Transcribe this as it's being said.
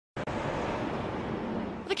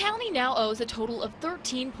The county now owes a total of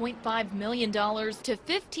 $13.5 million to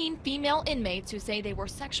 15 female inmates who say they were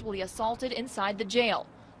sexually assaulted inside the jail.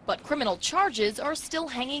 But criminal charges are still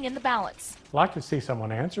hanging in the balance. I'd like to see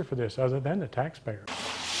someone answer for this other than the taxpayer.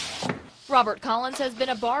 Robert Collins has been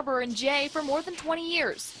a barber in Jay for more than 20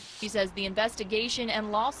 years. He says the investigation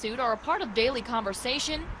and lawsuit are a part of daily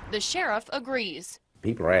conversation. The sheriff agrees.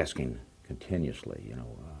 People are asking continuously,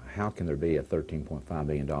 how can there be a $13.5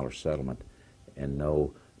 million settlement and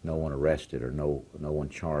no one arrested or no one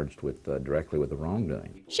charged with directly with the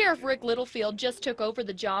wrongdoing? Sheriff Rick Littlefield just took over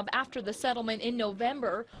the job after the settlement in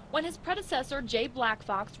November when his predecessor Jay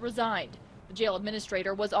Blackfox resigned. The jail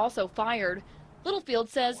administrator was also fired. Littlefield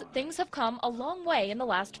says things have come a long way in the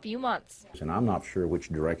last few months. And I'm not sure which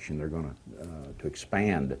direction they're going to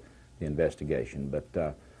expand the investigation,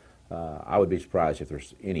 but I would be surprised if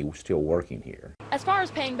there's any still working here. As far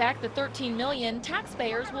as paying back the $13 million,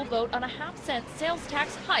 taxpayers will vote on a half-cent sales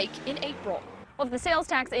tax hike in April. Well, if the sales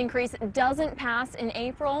tax increase doesn't pass in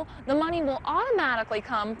April, the money will automatically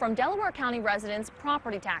come from Delaware County residents'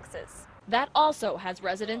 property taxes. That also has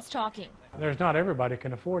residents talking. There's not everybody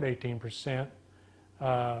can afford 18%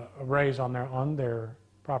 raise on their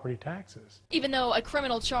property taxes. Even though a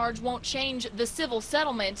criminal charge won't change the civil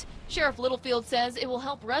settlement, Sheriff Littlefield says it will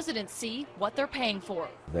help residents see what they're paying for.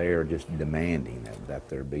 They're just demanding that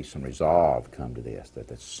there be some resolve come to this,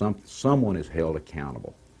 that someone is held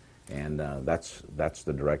accountable. And that's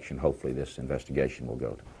the direction hopefully this investigation will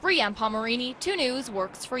go to. Brianne Pomerini, 2 News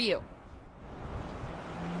works for you.